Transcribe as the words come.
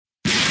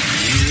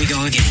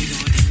go again.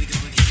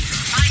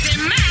 I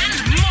demand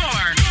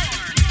more.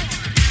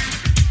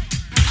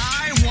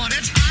 I want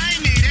it, I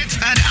need it,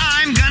 and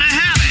I'm gonna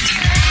have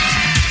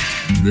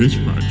it. This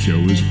pod show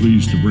is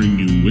pleased to bring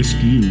you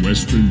Whiskey and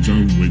Westerns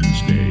on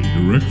Wednesday,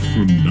 direct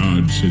from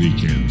Dodge City,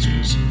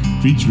 Kansas,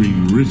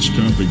 featuring rich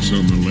topics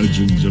on the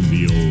legends of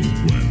the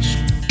Old West.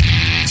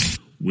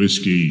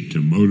 Whiskey to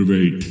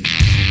motivate,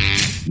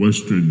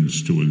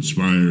 Westerns to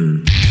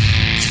inspire.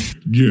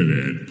 Get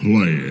it,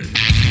 play it,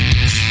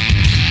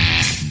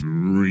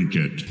 drink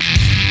it.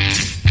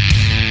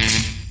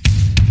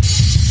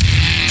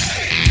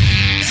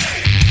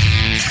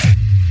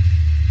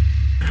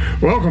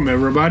 Welcome,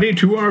 everybody,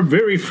 to our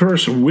very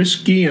first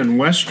Whiskey and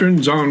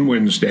Westerns on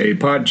Wednesday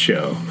pod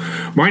show.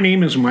 My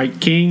name is Mike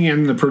King,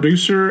 and the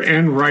producer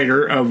and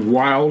writer of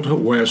Wild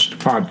West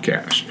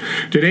Podcast.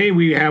 Today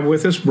we have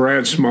with us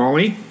Brad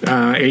Smalley,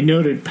 a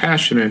noted,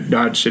 passionate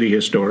Dodge City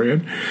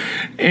historian,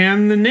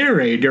 and the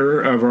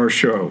narrator of our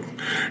show.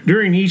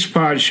 During each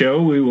pod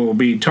show, we will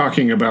be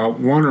talking about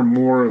one or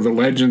more of the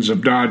legends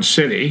of Dodge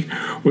City.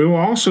 We will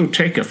also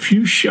take a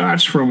few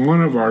shots from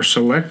one of our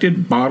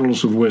selected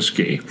bottles of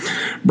whiskey.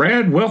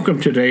 Brad, welcome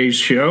to today's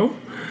show.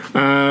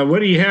 What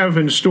do you have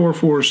in store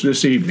for us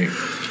this evening?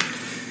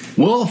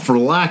 Well, for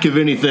lack of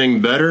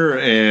anything better,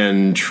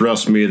 and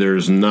trust me,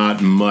 there's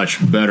not much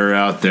better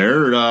out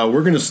there,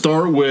 we're going to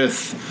start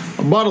with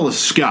a bottle of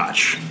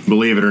scotch,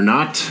 believe it or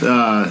not.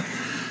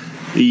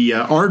 The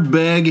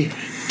Ardbeg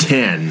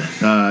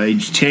 10,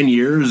 aged 10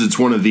 years. It's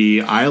one of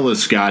the Islay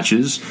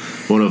Scotches,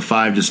 one of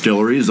 5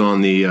 distilleries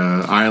on the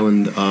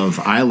island of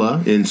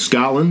Islay in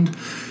Scotland.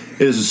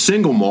 It is a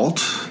single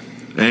malt.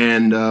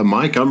 And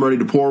Mike, I'm ready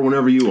to pour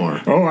whenever you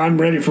are. Oh, I'm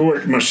ready for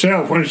it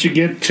myself. Why don't you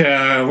get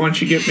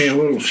me a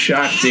little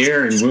shot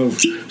there, and we'll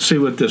see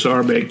what this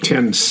Ardbeg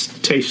 10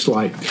 tastes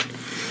like.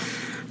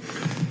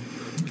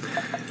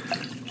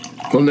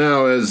 Well,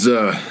 now, as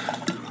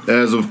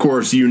of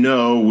course you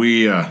know,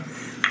 we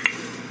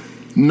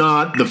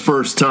not the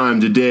first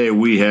time today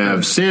we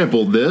have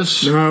sampled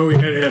this. No, we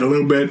had a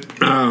little bit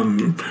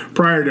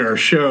prior to our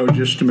show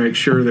just to make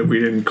sure that we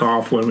didn't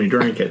cough when we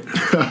drank it.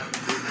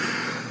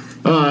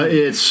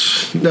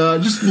 It's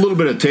just a little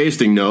bit of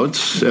tasting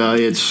notes.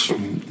 It's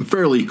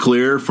fairly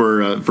clear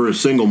for a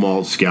single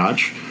malt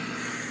scotch.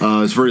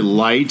 It's very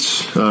light,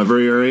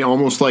 very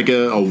almost like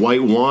a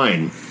white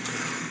wine.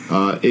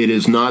 It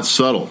is not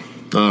subtle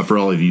for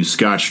all of you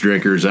scotch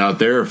drinkers out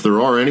there, if there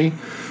are any.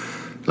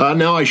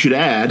 Now, I should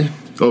add,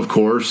 of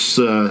course,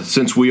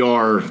 since we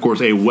are, of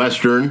course, a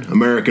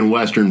American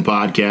Western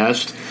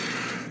podcast,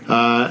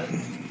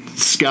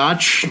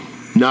 Scotch,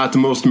 not the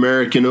most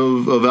American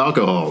of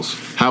alcohols.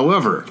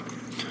 However,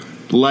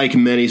 like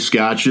many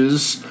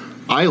scotches,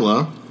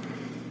 Islay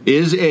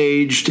is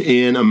aged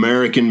in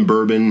American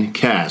bourbon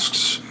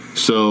casks.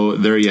 So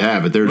there you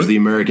have it. There's the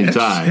American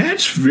tie.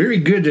 That's very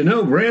good to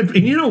know, Brad.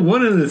 And you know,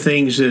 one of the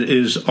things that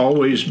has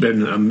always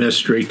been a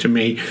mystery to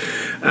me,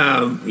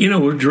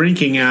 we're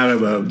drinking out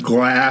of a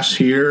glass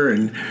here,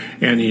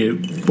 and you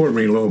poured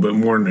me a little bit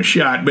more than a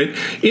shot. But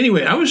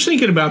anyway, I was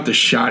thinking about the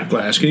shot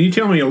glass. Can you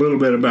tell me a little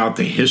bit about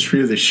the history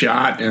of the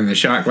shot and the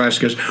shot glass?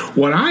 Because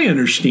what I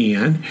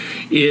understand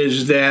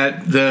is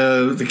that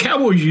the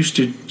Cowboys used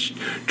to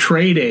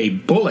trade a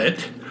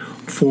bullet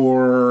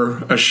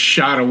for a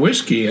shot of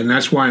whiskey, and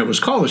that's why it was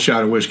called a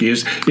shot of whiskey.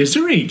 Is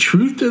there any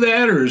truth to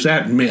that, or is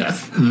that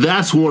myth?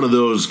 That's one of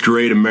those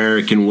great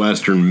American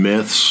Western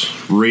myths,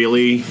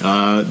 really.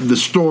 The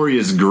story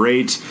is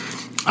great.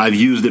 I've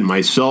used it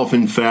myself,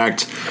 in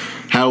fact.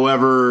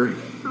 However,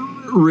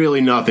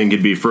 really nothing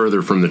could be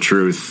further from the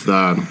truth.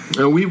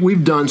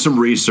 We've done some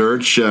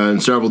research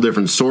in several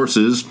different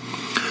sources.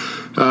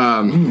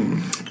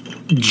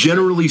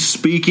 Generally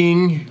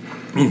speaking,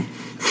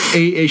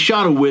 a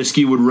shot of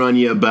whiskey would run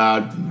you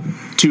about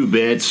 2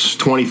 bits,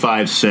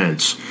 25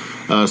 cents.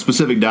 A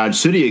specific Dodge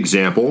City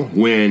example,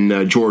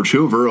 when George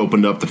Hoover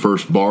opened up the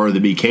first bar that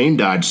became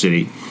Dodge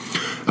City,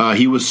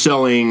 he was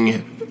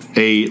selling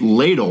a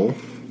ladle,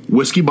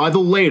 whiskey by the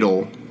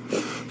ladle,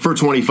 for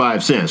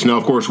 25 cents. Now,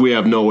 of course, we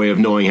have no way of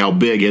knowing how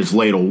big his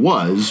ladle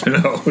was.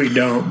 No, we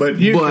don't. But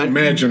you can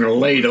imagine a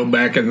ladle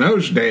back in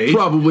those days.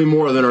 Probably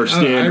more than our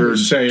standard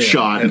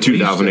shot in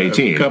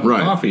 2018. A cup of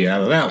coffee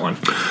out of that one.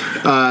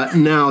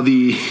 Now,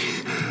 the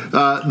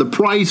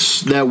price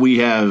that we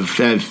have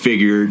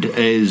figured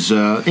is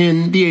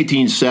in the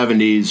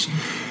 1870s,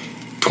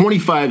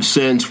 25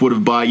 cents would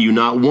have bought you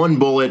not one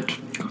bullet,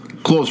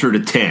 closer to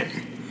 10.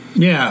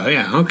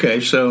 Yeah,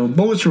 okay. So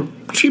bullets were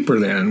cheaper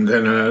then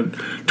than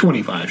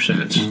 25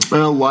 cents.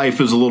 Well,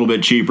 life is a little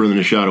bit cheaper than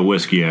a shot of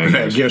whiskey, I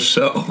guess. I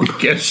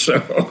guess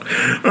so.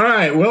 All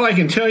right. Well, I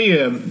can tell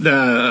you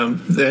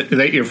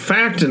that your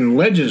fact and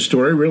legend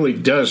story really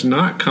does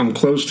not come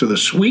close to the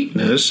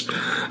sweetness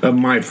of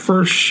my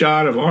first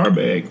shot of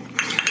Ardbeg.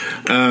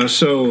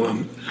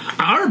 So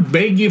I'll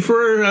beg you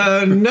for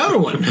another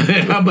one.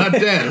 How about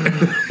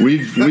that?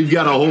 We've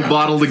got a whole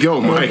bottle to go,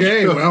 Mike.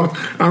 Okay, well,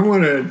 I'm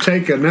going to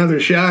take another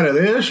shot of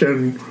this,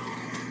 and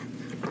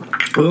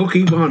we'll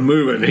keep on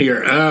moving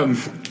here.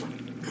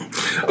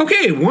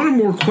 Okay, one or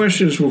more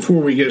questions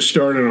before we get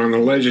started on the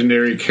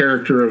legendary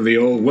character of the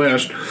Old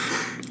West.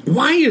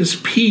 Why is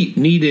peat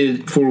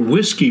needed for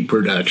whiskey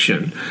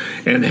production,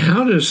 and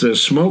how does the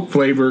smoke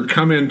flavor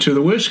come into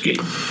the whiskey?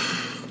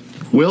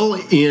 Well,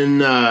 in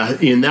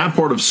that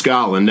part of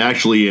Scotland,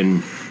 actually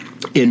in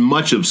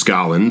much of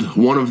Scotland,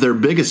 one of their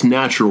biggest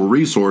natural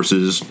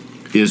resources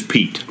is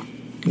peat.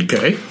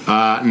 Okay.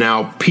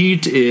 Now,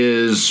 peat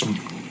is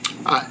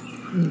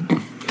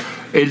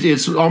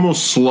it's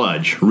almost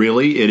sludge,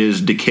 really. It is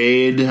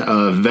decayed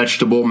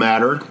vegetable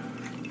matter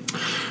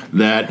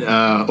that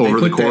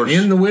over the course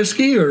that in the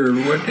whiskey, or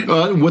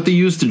what they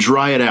use to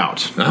dry it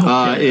out.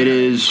 Okay. It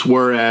is,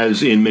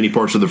 whereas in many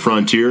parts of the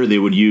frontier they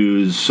would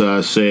use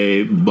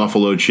say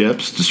buffalo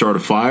chips to start a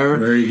fire.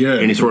 Very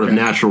good. Any sort of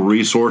natural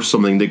resource,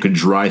 something that could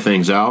dry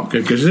things out.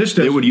 Because this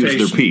they would use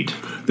their peat.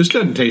 This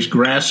doesn't taste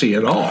grassy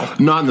at all.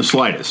 Not in the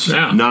slightest.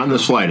 No. Not in the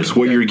slightest.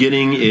 What you're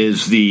getting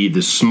is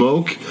the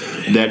smoke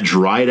that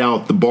dried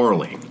out the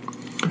barley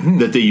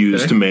that they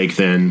use to make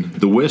then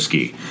the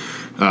whiskey.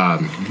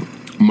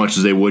 Much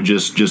as they would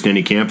just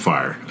any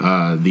campfire.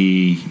 And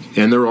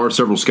there are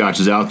several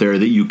scotches out there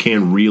that you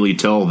can really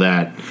tell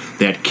that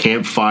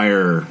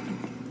campfire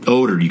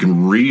odor. You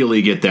can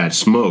really get that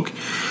smoke.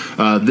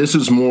 This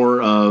is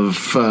more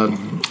of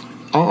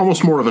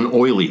almost more of an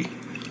oily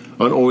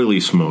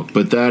smoke,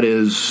 but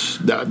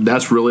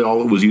that's really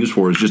all it was used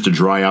for, is just to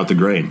dry out the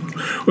grain.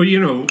 Well,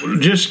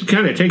 just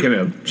kind of taking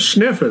a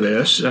sniff of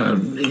this,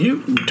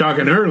 you were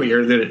talking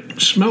earlier that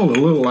it smelled a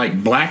little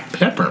like black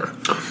pepper.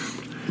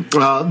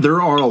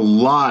 There are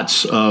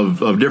lots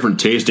of different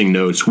tasting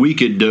notes. We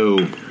could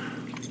go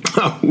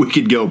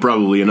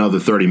probably another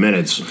 30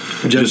 minutes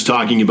just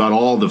talking about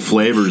all the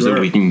flavors that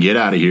we can get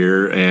out of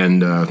here,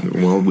 and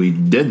we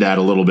did that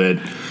a little bit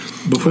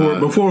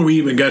before we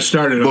even got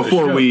started.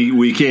 Before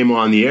we came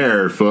on the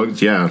air,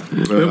 folks. Yeah,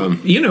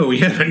 we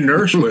had a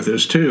nurse with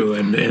us too,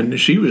 and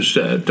she was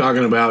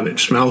talking about it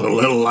smelled a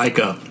little like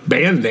a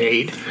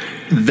Band-Aid.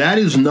 That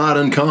is not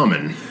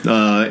uncommon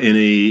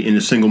in a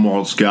single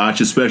malt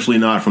Scotch, especially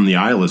not from the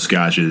Islay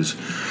Scotches.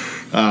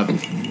 I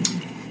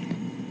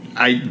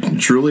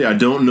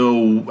don't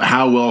know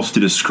how else to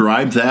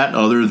describe that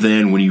other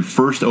than when you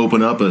first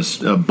open up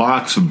a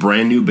box of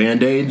brand new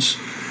Band-Aids,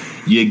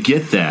 you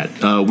get that.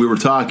 We were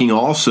talking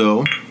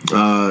also.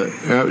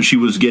 She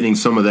was getting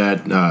some of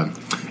that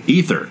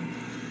ether.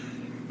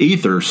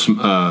 Ether was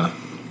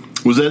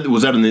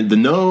that in the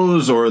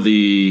nose or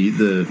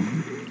the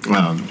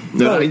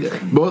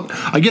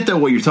I get that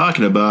what you're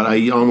talking about.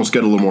 I almost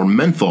got a little more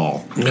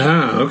menthol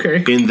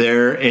in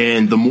there,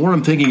 and the more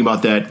I'm thinking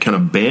about that kind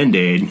of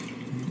Band-Aid,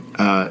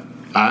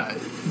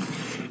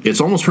 it's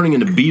almost turning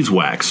into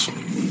beeswax.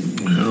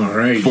 All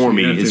right, for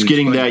me. It's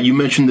getting that. You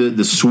mentioned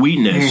the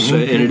sweetness,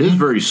 and it is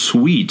very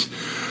sweet.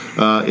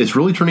 It's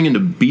really turning into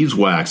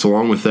beeswax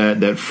along with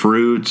that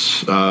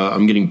fruit.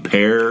 I'm getting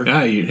pear.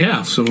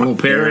 Some little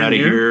pear out of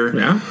here.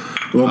 Yeah.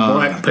 A little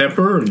black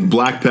pepper.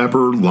 Black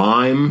pepper,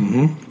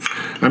 lime.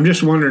 I'm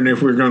just wondering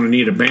if we're going to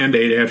need a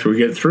Band-Aid after we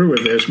get through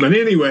with this. But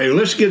anyway,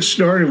 let's get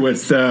started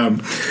with,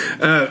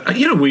 I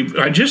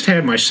just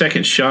had my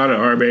second shot of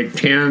Ardbeg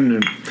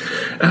 10.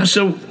 And,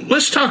 so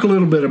let's talk a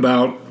little bit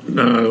about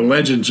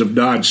Legends of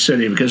Dodge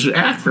City, because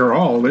after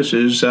all, this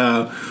is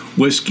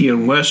Whiskey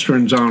and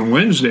Westerns on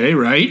Wednesday,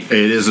 right? It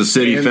is a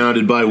city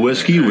founded by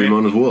whiskey. We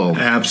might as well.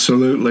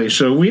 Absolutely.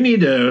 So we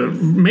need to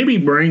maybe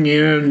bring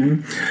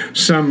in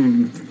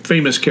some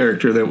famous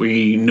character that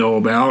we know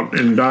about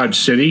in Dodge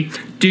City.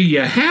 Do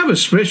you have a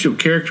special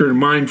character in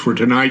mind for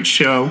tonight's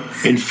show?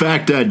 In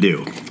fact, I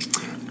do.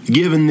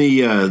 Given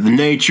the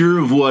nature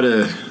of what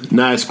a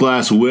nice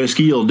glass of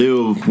whiskey will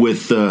do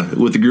with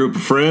a group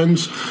of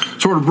friends,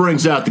 sort of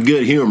brings out the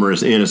good humor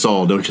in us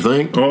all, don't you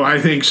think? Oh, I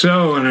think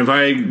so. And if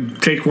I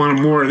take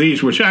one more of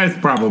these, which I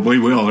probably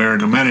will there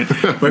in a minute,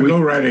 but go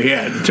right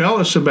ahead. Tell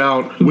us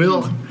about...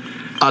 Well,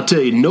 I'll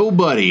tell you,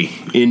 nobody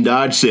in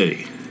Dodge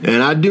City,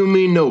 and I do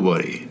mean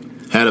nobody,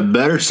 had a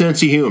better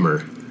sense of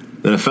humor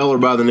than a feller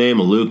by the name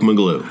of Luke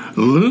McGlue.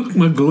 Luke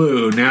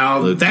McGlue.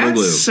 Now,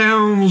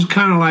 sounds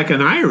kind of like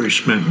an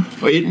Irishman.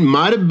 It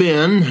might have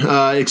been,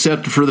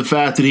 except for the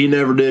fact that he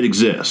never did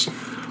exist.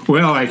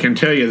 Well, I can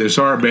tell you this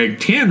Ardbeg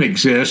 10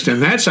 exists,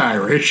 and that's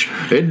Irish.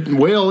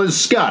 It's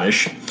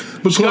Scottish,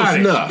 but close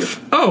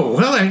enough. Oh,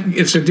 well,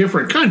 it's a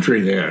different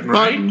country then,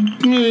 right?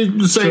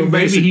 The same so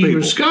basic maybe he people.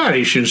 was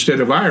Scottish instead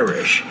of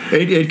Irish.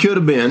 It could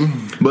have been,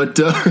 but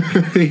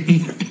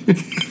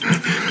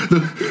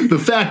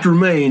the fact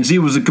remains he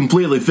was a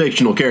completely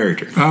fictional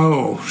character.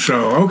 Oh,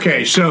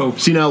 okay.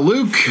 See, now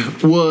Luke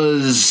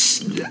was,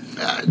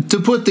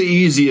 to put the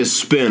easiest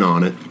spin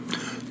on it,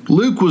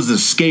 Luke was the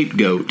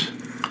scapegoat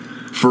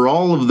for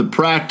all of the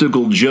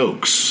practical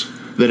jokes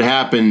that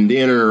happened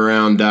in and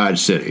around Dodge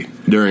City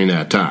during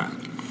that time.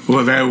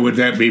 Well, would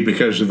that be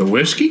because of the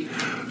whiskey?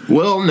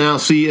 Well, now,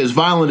 see, as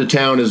violent a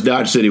town as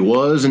Dodge City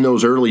was in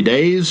those early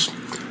days,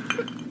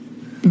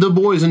 the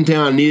boys in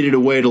town needed a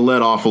way to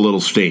let off a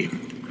little steam.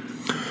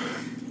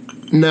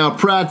 Now,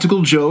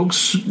 practical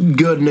jokes,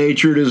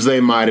 good-natured as they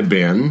might have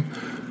been,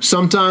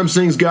 sometimes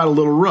things got a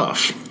little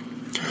rough.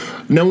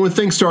 Now, when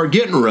things start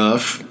getting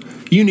rough,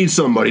 you need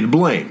somebody to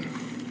blame.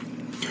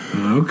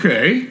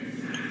 Okay.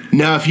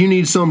 Now, if you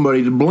need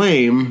somebody to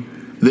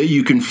blame that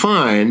you can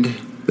find,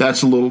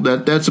 that's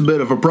a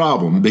bit of a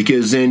problem,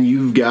 because then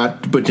you've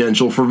got the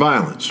potential for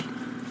violence.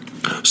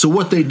 So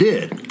what they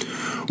did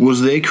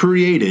was they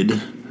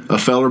created a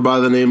feller by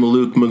the name of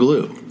Luke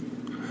McGlue.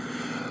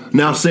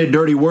 Now, say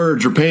dirty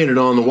words are painted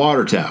on the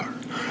water tower,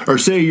 or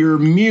say your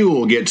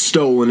mule gets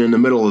stolen in the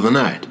middle of the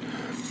night,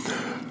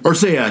 or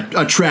say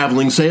a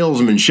traveling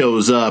salesman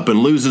shows up and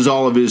loses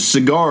all of his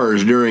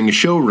cigars during a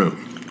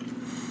showroom.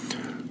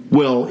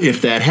 Well,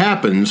 if that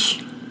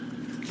happens,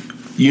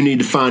 you need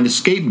to find a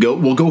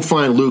scapegoat. Well, go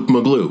find Luke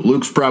McGlue.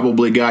 Luke's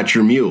probably got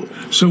your mule.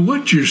 So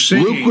what you're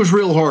saying... Luke was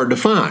real hard to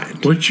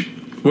find.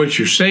 What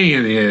you're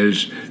saying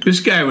is this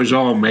guy was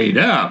all made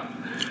up.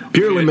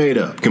 Purely made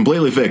up.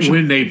 Completely fiction.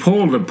 When they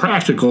pulled a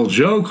practical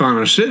joke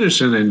on a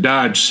citizen in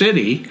Dodge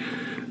City,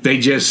 they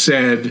just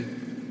said,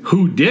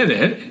 who did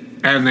it?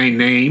 And they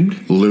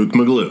named... Luke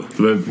McGlue.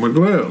 Luke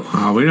McGlue.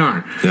 Oh, we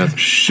aren't.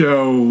 Yes.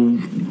 So,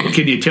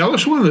 can you tell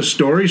us one of the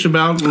stories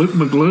about Luke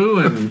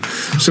McGlue and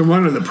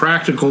one of the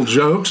practical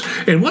jokes?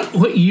 And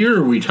what year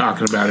are we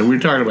talking about? Are we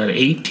talking about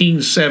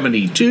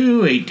 1872,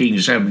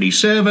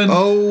 1877?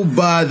 Oh,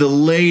 by the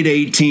late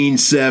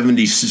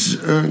 1870s,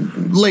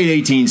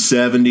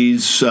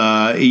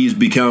 he's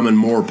becoming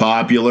more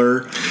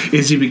popular.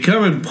 Is he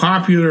becoming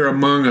popular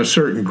among a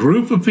certain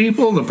group of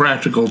people, the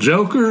practical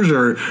jokers,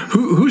 or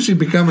who's he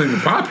becoming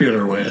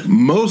popular with?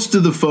 Most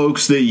of the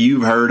folks that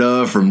you've heard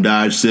of from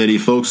Dodge City,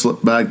 folks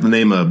by the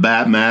name of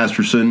Bat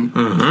Masterson,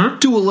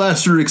 to a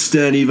lesser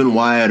extent even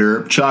Wyatt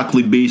Earp,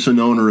 Chalkley Beeson,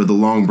 owner of the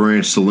Long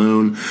Branch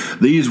Saloon,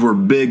 these were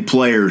big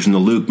players in the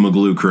Luke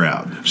McGlue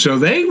crowd. So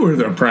they were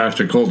the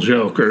practical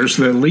jokers,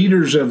 the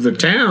leaders of the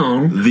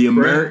town.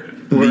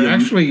 Were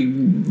actually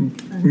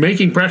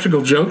making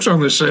practical jokes on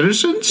the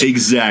citizens?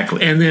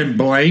 Exactly. And then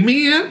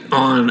blaming it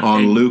on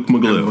Luke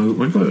McGlue.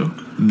 Luke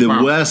McGlue. The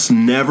West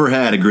never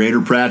had a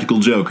greater practical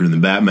joker than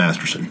Bat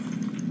Masterson.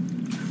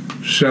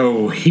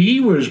 So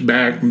he was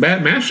Bat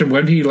Masterson.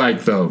 Wasn't he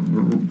like a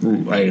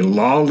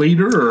law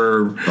leader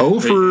or?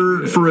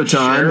 For a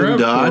time in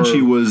Dodge,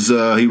 he was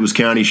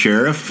county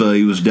sheriff.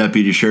 He was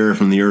deputy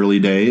sheriff in the early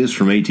days,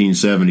 from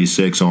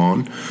 1876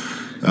 on.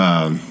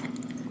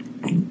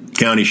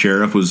 County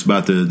sheriff was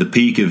about the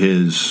peak of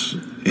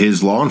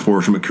his law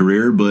enforcement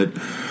career, but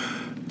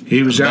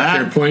he was out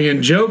there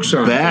playing jokes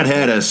on Bat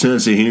had a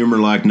sense of humor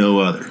like no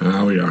other.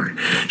 Oh, we are.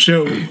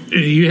 So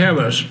you have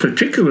a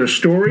particular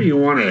story you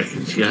want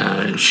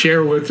to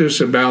share with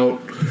us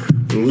about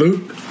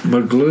Luke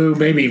McGlue,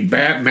 maybe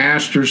Bat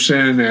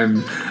Masterson,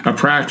 and a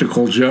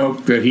practical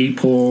joke that he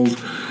pulled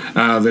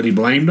that he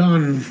blamed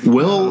on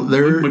Luke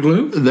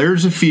McGlue?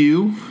 There's a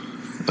few.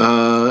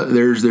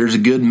 There's a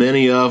good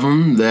many of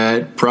them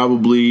that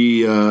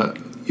probably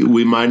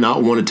we might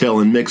not want to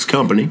tell in mixed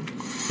company.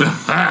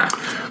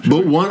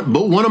 But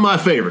one of my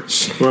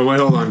favorites. Well, wait,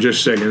 hold on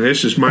just a second.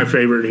 This is my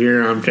favorite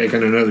here. I'm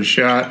taking another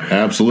shot.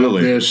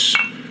 Absolutely. This.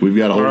 We've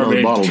got a whole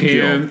other bottle to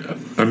kill.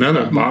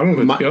 Another bottle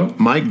to kill?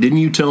 Mike, didn't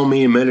you tell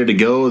me a minute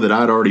ago that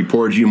I'd already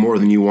poured you more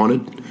than you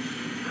wanted?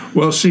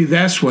 Well, see,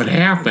 that's what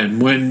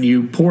happened when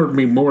you poured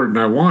me more than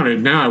I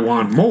wanted. Now I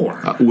want more.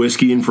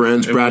 Whiskey and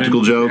Friends,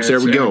 practical jokes. There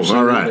we go. Absolutely.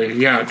 All right.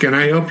 Yeah. Can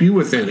I help you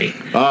with any?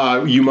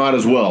 You might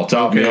as well.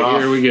 Top me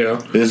off. Here we go.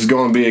 This is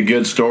going to be a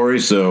good story,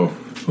 so...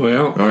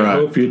 Well, I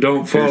hope you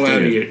don't fall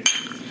out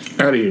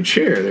of your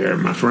chair there,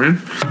 my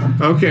friend.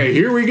 Okay,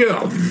 here we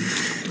go.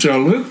 So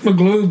Luke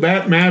McGlue,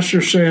 Bat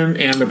Masterson,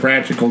 and the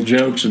practical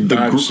jokes in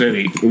Dodge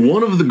City.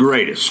 One of the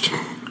greatest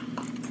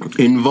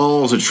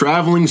involves a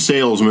traveling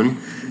salesman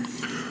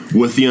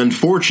with the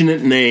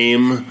unfortunate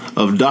name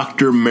of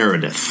Dr.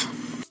 Meredith.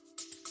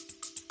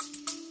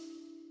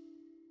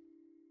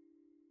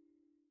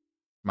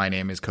 My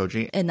name is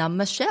Koji. And I'm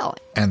Michelle.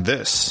 And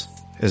this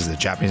is the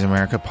Japanese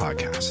America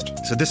Podcast.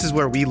 So this is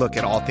where we look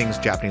at all things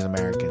Japanese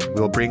American.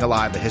 We will bring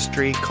alive the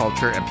history,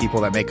 culture, and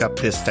people that make up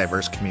this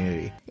diverse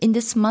community. In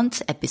this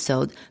month's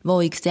episode,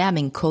 we'll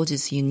examine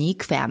Koji's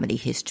unique family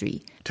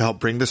history. To help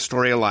bring this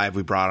story alive,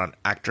 we brought on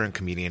actor and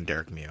comedian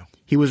Derek Mew.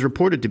 He was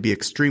reported to be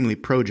extremely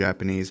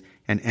pro-Japanese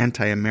and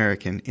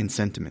anti-American in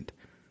sentiment.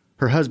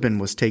 Her husband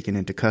was taken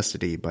into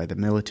custody by the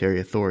military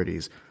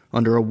authorities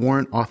under a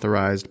warrant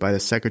authorized by the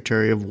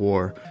Secretary of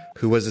War.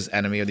 Who was this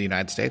enemy of the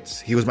United States?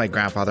 He was my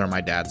grandfather on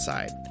my dad's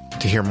side.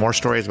 To hear more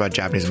stories about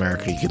Japanese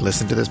America, you can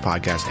listen to this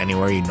podcast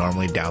anywhere you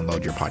normally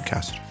download your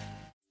podcast.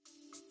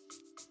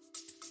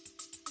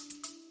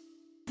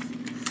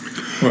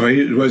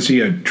 Well, was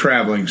he a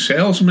traveling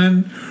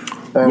salesman,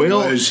 or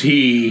was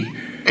he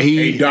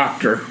a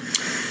doctor?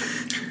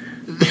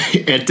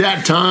 At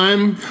that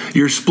time,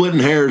 you're splitting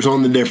hairs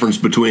on the difference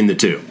between the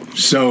two.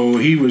 So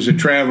he was a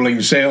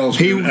traveling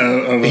salesman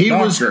of a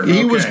doctor.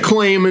 He was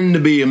claiming to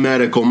be a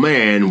medical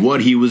man.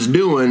 What he was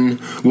doing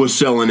was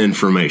selling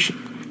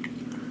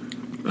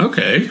information.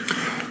 Okay.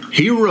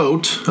 He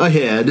wrote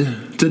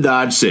ahead to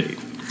Dodge City.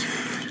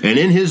 And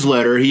in his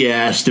letter, he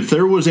asked if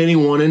there was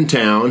anyone in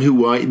town who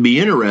might be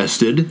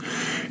interested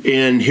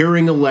in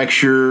hearing a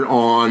lecture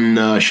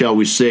on, shall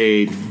we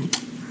say,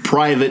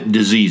 private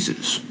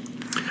diseases.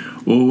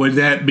 Well, would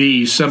that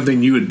be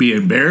something you would be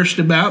embarrassed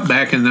about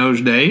back in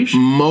those days?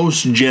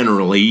 Most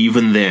generally,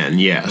 even then,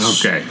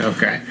 yes.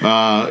 Okay.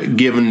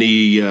 Given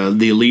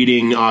the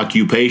leading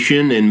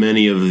occupation in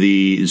many of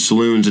the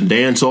saloons and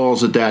dance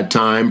halls at that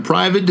time,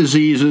 private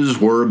diseases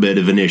were a bit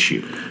of an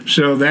issue.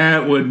 So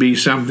that would be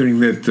something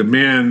that the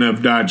men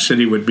of Dodge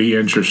City would be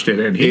interested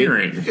in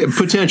hearing.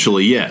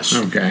 Potentially, yes.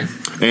 Okay.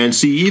 And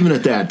see, even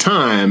at that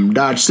time,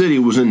 Dodge City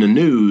was in the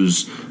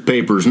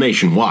newspapers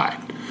nationwide.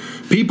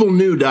 People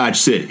knew Dodge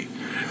City.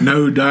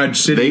 No, Dodge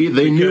City.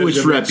 They knew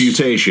its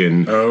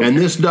reputation, and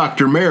this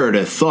Dr.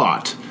 Meredith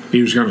thought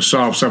he was going to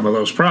solve some of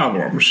those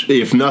problems.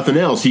 If nothing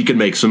else, he could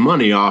make some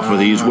money off of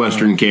these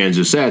Western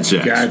Kansas ad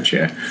sets.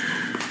 Gotcha.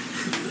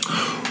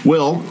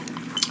 Well,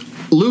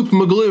 Luke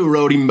McGlue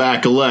wrote him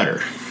back a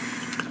letter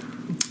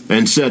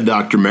and said,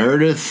 Dr.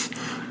 Meredith,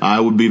 I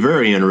would be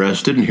very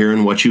interested in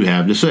hearing what you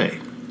have to say.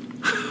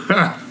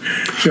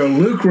 So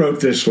Luke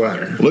wrote this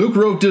letter. Luke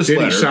wrote this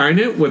letter. Did he sign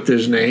it with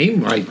his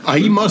name?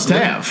 He must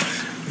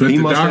have. But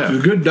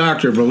the good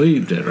doctor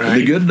believed it, right?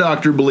 The good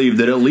doctor believed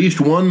that at least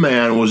one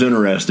man was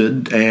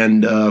interested,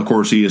 and of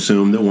course he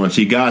assumed that once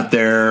he got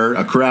there,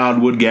 a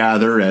crowd would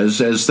gather,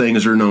 as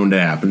things are known to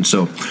happen.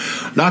 So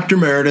Dr.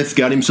 Meredith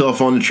got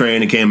himself on the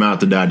train and came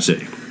out to Dodge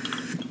City.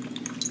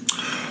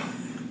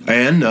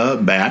 And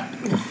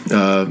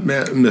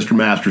Mr.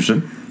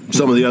 Masterson,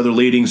 some of the other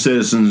leading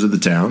citizens of the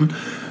town,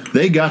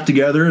 they got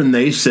together and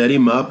they set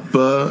him up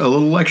a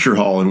little lecture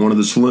hall in one of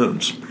the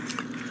saloons.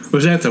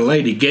 Was that the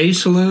Lady Gay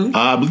Saloon?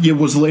 It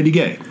was the Lady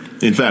Gay.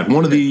 In fact,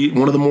 one of the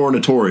more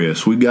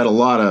notorious. We've got a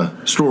lot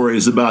of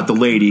stories about the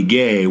Lady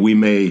Gay. We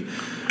may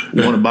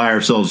want to buy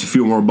ourselves a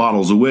few more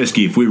bottles of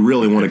whiskey if we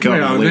really want to cover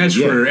the Lady Gay. That's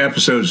for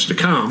episodes to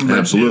come.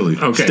 Absolutely.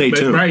 Okay, Stay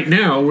tuned. But right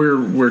now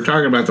we're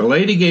talking about the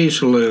Lady Gay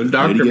Saloon,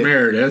 Dr.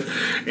 Meredith,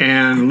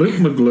 and Luke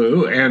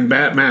McGlue and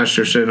Bat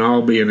Masterson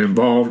all being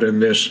involved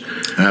in this.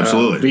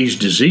 Absolutely. These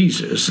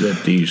diseases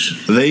that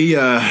these. They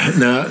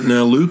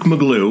now Luke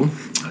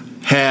McGlue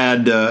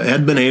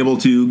had been able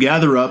to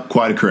gather up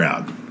quite a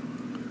crowd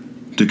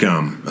to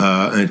come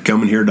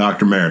and hear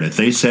Dr. Meredith.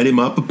 They set him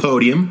up a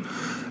podium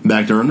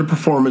back there on the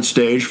performance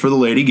stage for the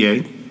Lady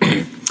Gay.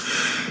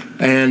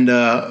 And,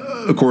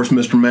 of course,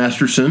 Mr.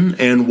 Masterson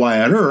and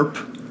Wyatt Earp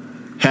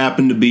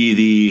happened to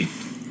be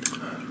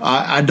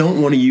I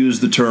don't want to use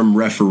the term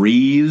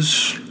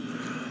referees.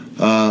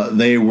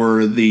 They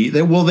were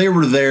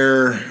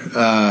there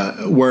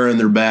wearing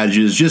their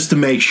badges just to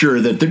make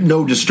sure that there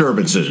no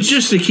disturbances.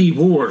 Just to keep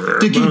order.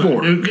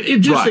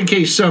 Just in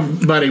case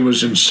somebody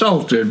was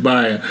insulted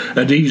by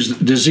a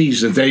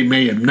disease that they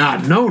may have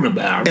not known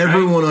about.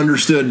 Everyone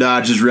understood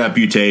Dodge's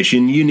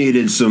reputation. You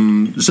needed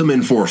some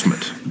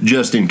enforcement,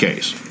 just in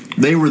case.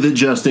 They were the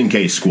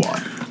just-in-case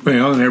squad.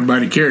 Well, and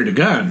everybody carried a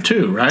gun,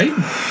 too, right?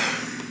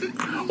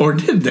 Or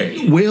did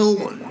they? Well,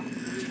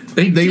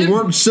 they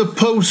weren't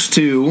supposed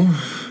to,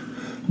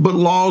 but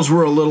laws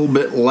were a little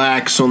bit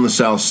lax on the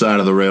south side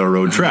of the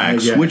railroad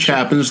tracks, which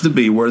happens to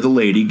be where the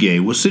Lady Gay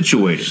was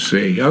situated.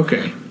 See,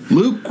 okay.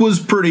 Luke was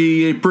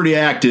pretty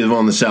active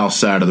on the south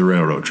side of the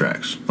railroad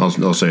tracks.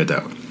 I'll say it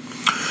that way.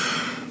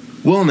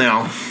 Well,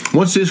 now,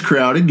 once this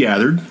crowd had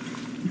gathered,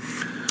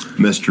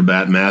 Mr.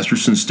 Bat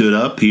Masterson stood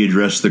up. He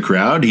addressed the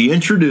crowd. He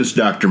introduced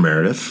Dr.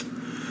 Meredith.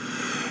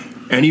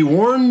 And he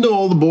warned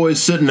all the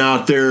boys sitting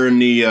out there in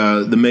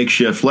the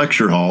makeshift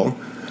lecture hall,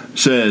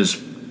 says,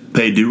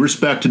 pay due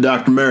respect to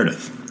Dr.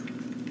 Meredith.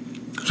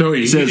 So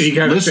he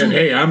kind of said,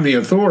 hey, I'm the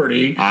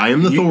authority. I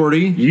am the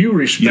authority. You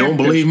respect You don't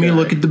believe me?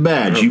 Look at the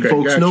badge. Okay, you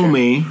folks know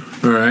me.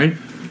 All right.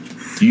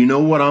 You know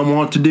what I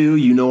want to do.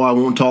 You know I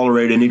won't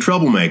tolerate any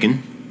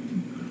troublemaking.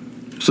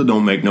 So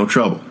don't make no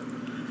trouble.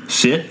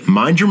 Sit,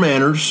 mind your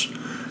manners.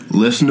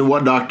 Listen to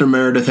what Dr.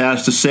 Meredith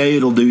has to say.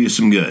 It'll do you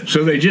some good.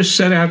 So they just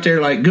sat out there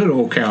like good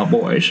old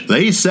cowboys.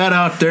 They sat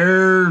out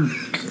there,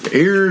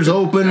 ears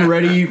open,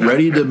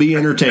 ready to be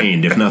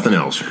entertained, if nothing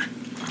else.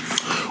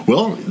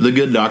 Well, the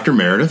good Dr.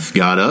 Meredith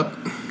got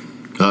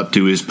up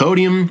to his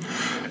podium,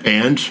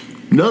 and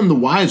none the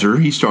wiser,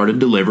 he started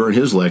delivering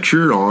his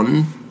lecture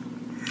on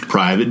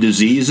private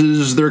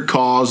diseases, their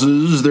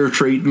causes, their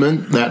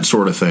treatment, that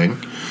sort of thing,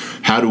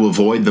 how to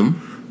avoid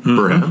them.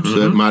 Perhaps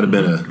that might have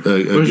been a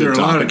good Was there a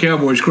topic. lot of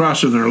cowboys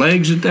crossing their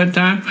legs at that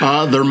time?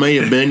 There may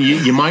have been.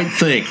 You might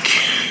think.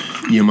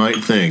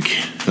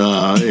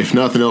 If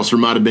nothing else, there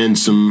might have been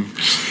some.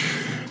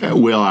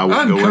 Well, I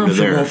won't go into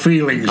there. Uncomfortable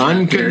feelings.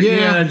 One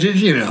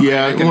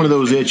of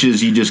those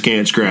itches you just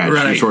can't scratch,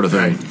 that sort of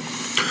thing.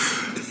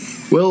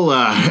 Right. Well,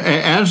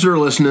 as they're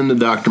listening to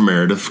Dr.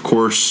 Meredith, of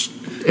course,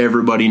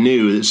 everybody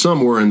knew that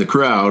somewhere in the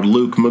crowd,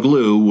 Luke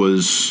McGlue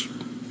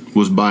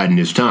was biding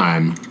his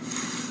time.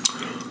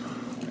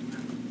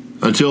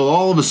 Until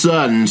all of a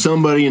sudden,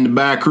 somebody in the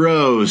back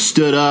row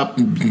stood up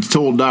and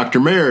told Dr.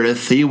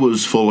 Meredith he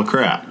was full of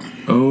crap.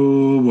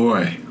 Oh,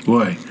 boy.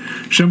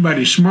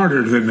 Somebody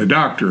smarter than the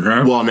doctor,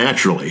 huh? Well,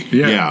 naturally.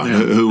 Yeah.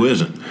 Who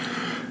isn't?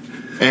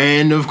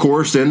 And, of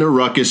course, then the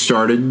ruckus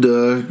started.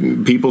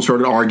 People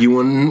started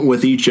arguing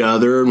with each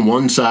other, and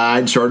one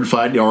side started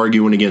fighting,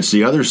 arguing against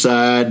the other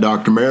side.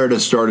 Dr.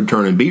 Meredith started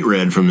turning beet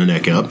red from the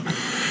neck up.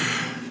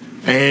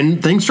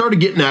 And things started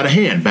getting out of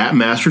hand. Bat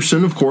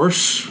Masterson, of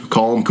course,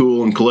 calm,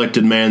 cool, and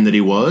collected man that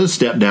he was,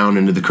 stepped down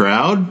into the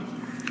crowd,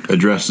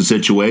 addressed the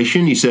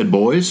situation. He said,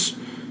 "Boys,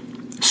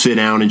 sit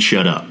down and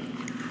shut up."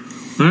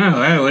 Well,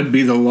 that would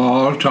be the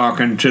law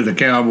talking to the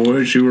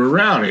cowboys who were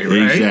rowdy,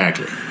 right?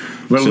 Exactly.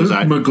 Well, Luke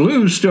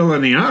McGlue's still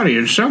in the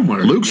audience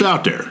somewhere. Luke's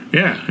out there.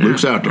 Yeah.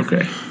 Luke's out there.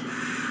 Okay.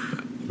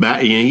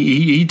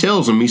 He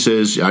tells him, he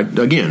says,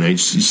 again,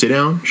 sit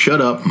down, shut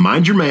up,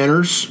 mind your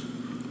manners.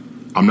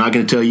 I'm not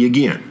going to tell you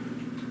again.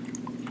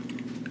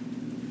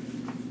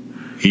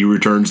 He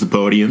returns the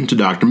podium to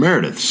Dr.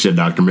 Meredith. He said,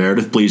 "Dr.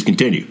 Meredith, please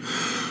continue."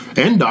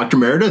 And Dr.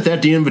 Meredith,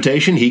 at the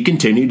invitation, he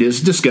continued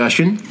his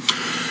discussion.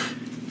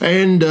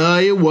 And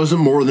it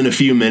wasn't more than a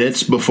few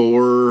minutes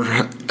before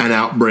an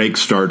outbreak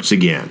starts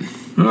again.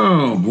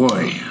 Oh,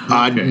 boy.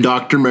 Okay.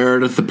 Dr.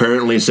 Meredith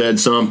apparently said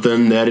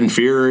something that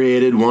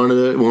infuriated one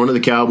of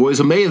the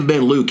cowboys. It may have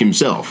been Luke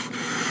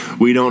himself.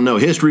 We don't know.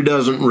 History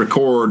doesn't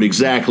record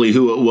exactly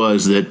who it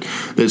was that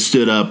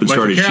stood up and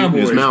started shooting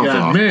his mouth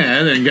off. The Cowboys got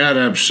mad and got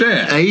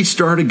upset. They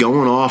started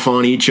going off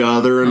on each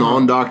other and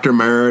on Dr.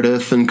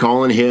 Meredith and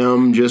calling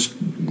him just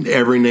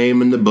every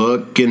name in the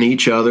book and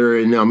each other.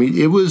 And I mean,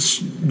 it was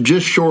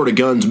just short of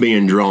guns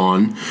being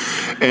drawn.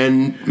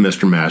 And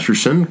Mr.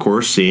 Masterson, of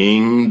course,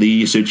 seeing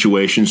the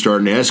situation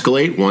starting to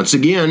escalate, once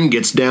again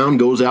gets down,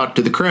 goes out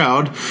to the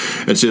crowd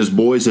and says,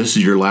 "Boys, this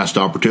is your last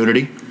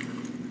opportunity."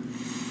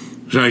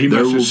 So he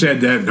must have said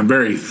that in a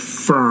very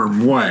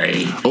firm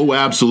way. Oh,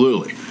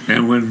 absolutely.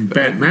 And when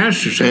Bat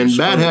Masterson and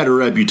Bat had a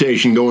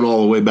reputation going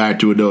all the way back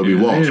to Adobe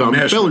Walls.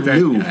 So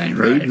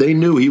they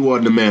knew he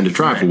wasn't a man to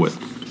trifle with.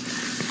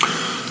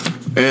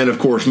 And, of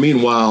course,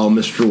 meanwhile,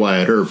 Mr.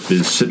 Wyatt Earp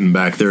is sitting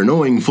back there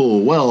knowing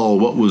full well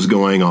what was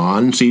going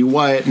on. See,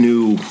 Wyatt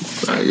had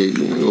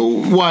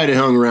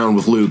hung around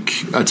with Luke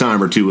a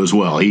time or two as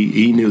well.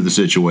 He knew the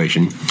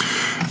situation.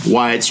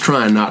 Wyatt's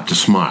trying not to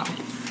smile.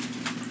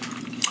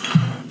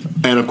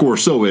 And, of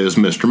course, so is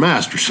Mr.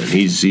 Masterson.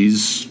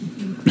 He's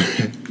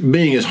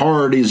being as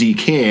hard as he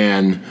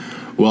can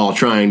while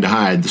trying to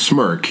hide the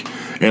smirk,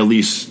 at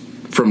least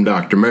from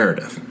Dr.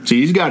 Meredith. See,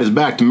 he's got his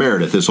back to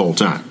Meredith this whole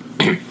time.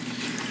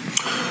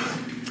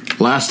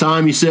 Last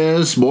time, he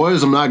says,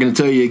 "Boys, I'm not going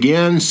to tell you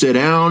again. Sit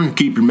down,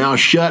 keep your mouth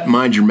shut,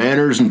 mind your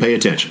manners, and pay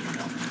attention."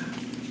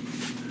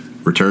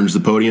 Returns the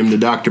podium to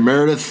Dr.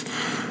 Meredith.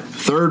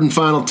 Third and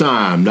final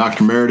time,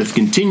 Dr. Meredith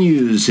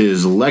continues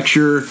his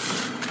lecture.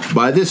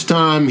 By this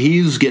time,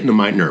 he's getting a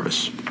mite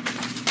nervous.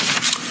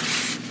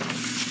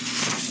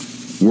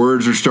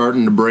 Words are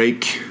starting to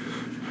break.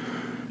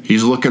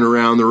 He's looking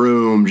around the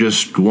room,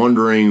 just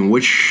wondering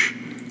which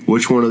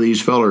one of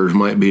these fellers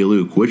might be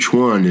Luke. Which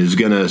one is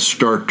going to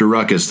start the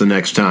ruckus the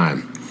next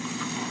time?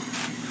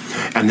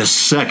 And the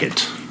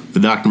second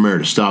the Dr.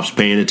 Meredith stops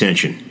paying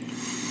attention,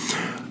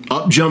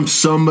 up jumps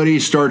somebody,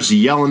 starts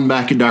yelling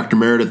back at Dr.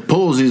 Meredith,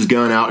 pulls his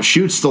gun out,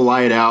 shoots the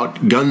light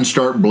out, guns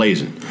start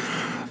blazing.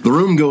 The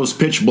room goes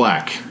pitch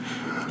black.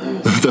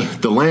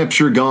 The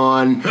lamps are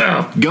gone.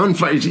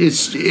 Gunfight.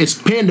 It's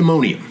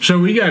pandemonium. So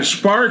we got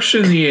sparks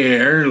in the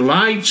air,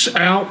 lights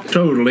out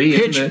totally.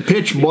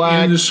 Pitch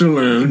black. In the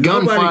saloon.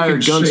 Gunfire,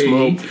 gun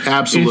smoke.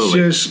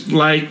 Absolutely. It's just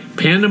like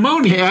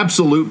pandemonium.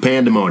 Absolute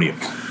pandemonium.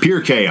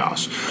 Pure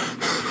chaos.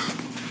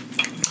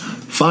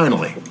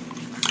 Finally,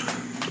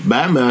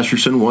 Bat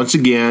Masterson, once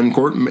again,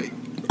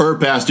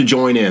 Earp has to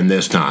join in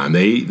this time.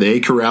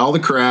 They corral the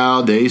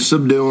crowd. They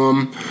subdue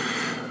them.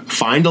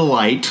 Find a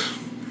light.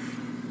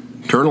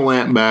 Turn a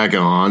lamp back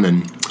on,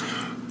 and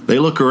they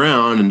look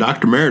around, and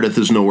Dr. Meredith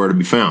is nowhere to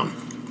be found.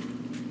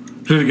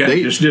 So the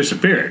guy just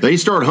disappeared. They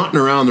start hunting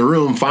around the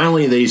room.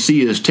 Finally, they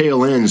see his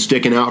tail end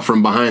sticking out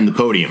from behind the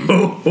podium.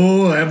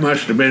 Oh, that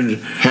must have been...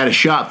 Had a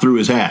shot through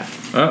his hat.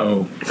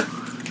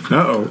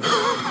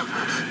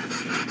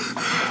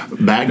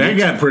 That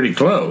got pretty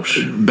close.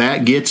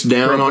 Bat gets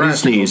down on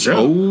his knees.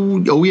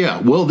 Oh, yeah.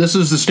 Well, this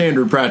is the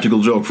standard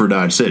practical joke for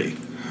Dodge City.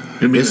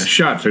 I mean, a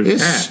shot through the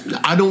hat.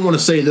 I don't want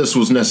to say this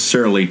was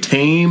necessarily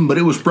tame, but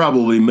it was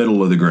probably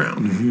middle of the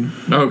ground.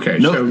 Mm-hmm. Okay.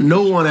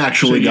 No one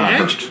actually got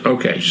hurt.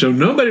 Okay, so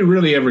nobody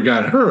really ever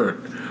got hurt,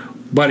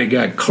 but it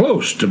got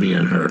close to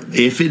being hurt.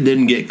 If it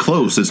didn't get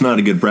close, it's not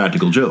a good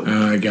practical joke.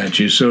 I got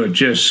you. So it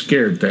just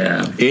scared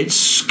that. It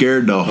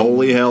scared the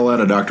holy hell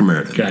out of Dr.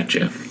 Meredith.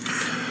 Gotcha.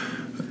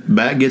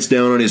 Bat gets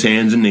down on his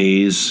hands and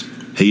knees.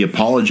 He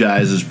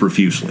apologizes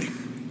profusely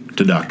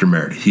to Dr.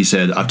 Meredith. He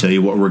said, "I'll tell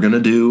you what we're going to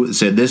do." He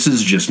said, "This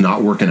is just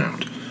not working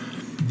out.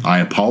 I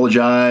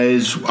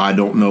apologize. I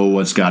don't know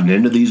what's gotten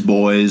into these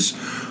boys.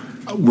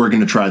 We're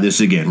going to try this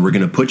again. We're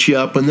going to put you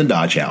up in the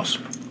Dodge House.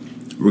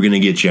 We're going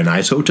to get you a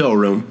nice hotel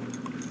room.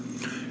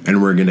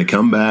 And we're going to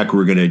come back.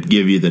 We're going to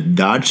give you the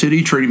Dodge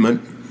City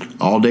treatment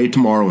all day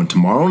tomorrow. And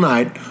tomorrow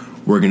night,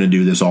 we're going to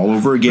do this all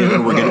over again.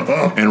 And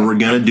we're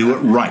going to do it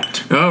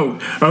right."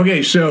 Oh,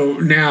 okay. So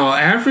now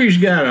after he's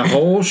got a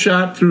hole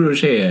shot through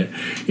his head,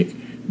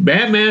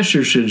 Bat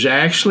Masterson's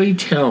actually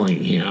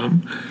telling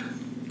him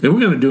that we're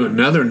going to do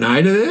another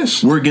night of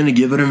this? We're going to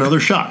give it another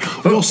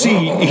shot. Well,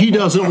 see, he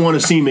doesn't want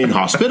to seem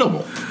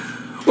inhospitable.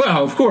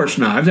 Well, of course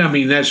not. I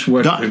mean, that's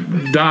what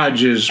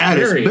Dodge is. At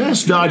his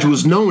best, Dodge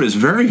was known as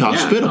very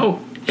hospitable.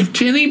 Yeah, if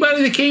to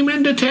anybody that came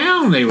into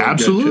town, they would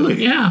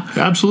absolutely,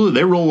 absolutely.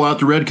 They roll out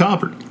the red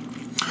copper.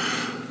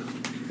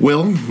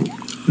 Well,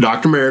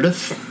 Dr.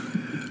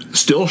 Meredith,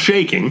 still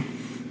shaking,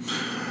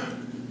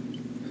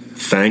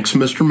 thanks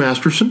Mr.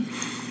 Masterson.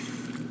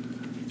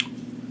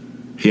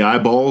 He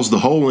eyeballs the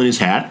hole in his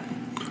hat,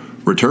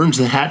 returns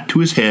the hat to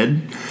his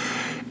head,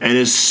 and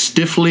as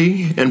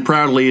stiffly and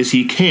proudly as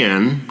he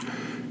can,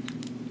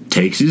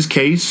 takes his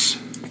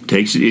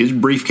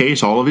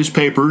briefcase, all of his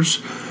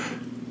papers,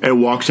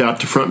 and walks out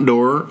the front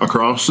door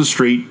across the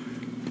street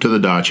to the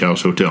Dodge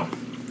House Hotel.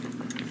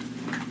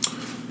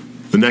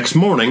 The next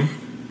morning,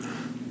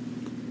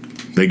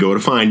 they go to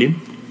find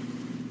him,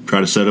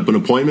 try to set up an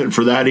appointment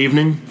for that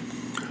evening,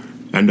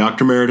 and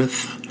Dr.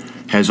 Meredith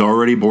has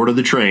already boarded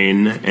the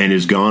train and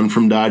is gone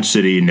from Dodge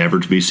City, never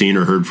to be seen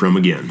or heard from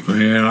again.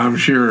 Well, I'm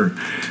sure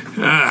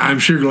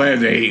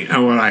glad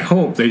I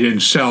hope they didn't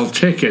sell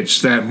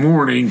tickets that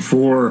morning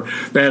for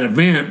that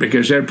event,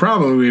 because that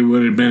probably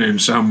would have been in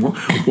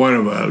somewhat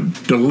of a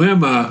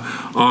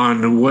dilemma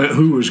on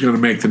who was going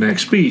to make the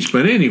next speech.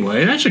 But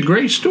anyway, that's a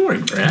great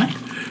story, Brad.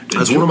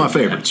 That's one of my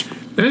favorites.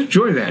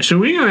 Enjoy that. So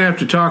we're going to have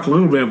to talk a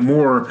little bit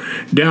more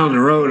down the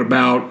road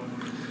about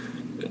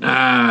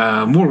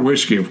more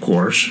whiskey, of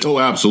course. Oh,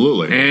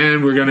 absolutely.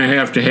 And we're going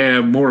to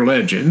have more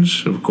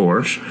legends, of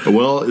course.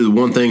 Well,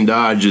 one thing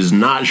Dodge is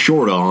not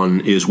short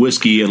on is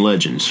whiskey and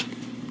legends.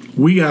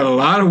 We got a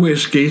lot of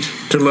whiskey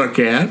to look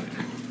at,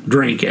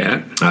 drink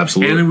at.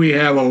 Absolutely. And then we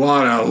have a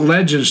lot of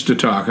legends to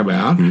talk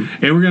about.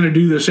 Mm-hmm. And we're going to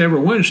do this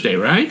every Wednesday,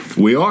 right?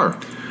 We are.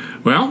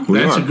 Well,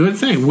 that's a good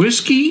thing.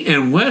 Whiskey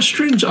and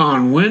Westerns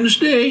on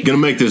Wednesday. Going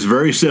to make this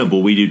very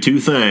simple. We do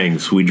two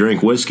things. We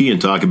drink whiskey and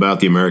talk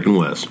about the American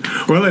West.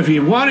 Well, if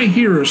you want to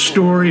hear a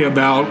story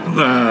about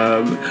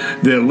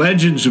the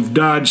legends of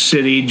Dodge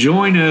City,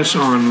 join us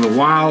on the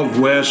Wild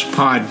West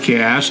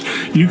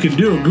Podcast. You can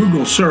do a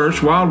Google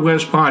search, Wild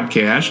West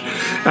Podcast,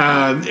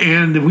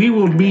 and we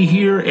will be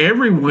here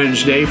every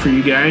Wednesday for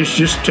you guys,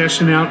 just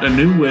testing out a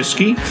new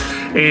whiskey,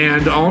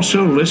 and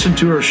also listen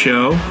to our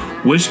show,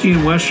 Whiskey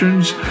and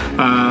Westerns,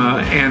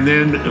 and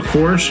then, of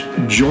course,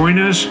 join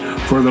us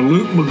for the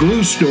Luke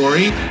McGlue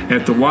story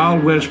at the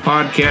Wild West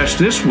Podcast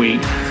this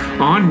week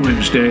on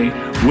Wednesday,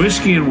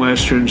 Whiskey and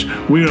Westerns.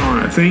 We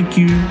want to thank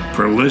you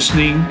for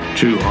listening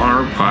to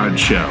our pod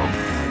show.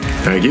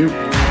 Thank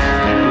you.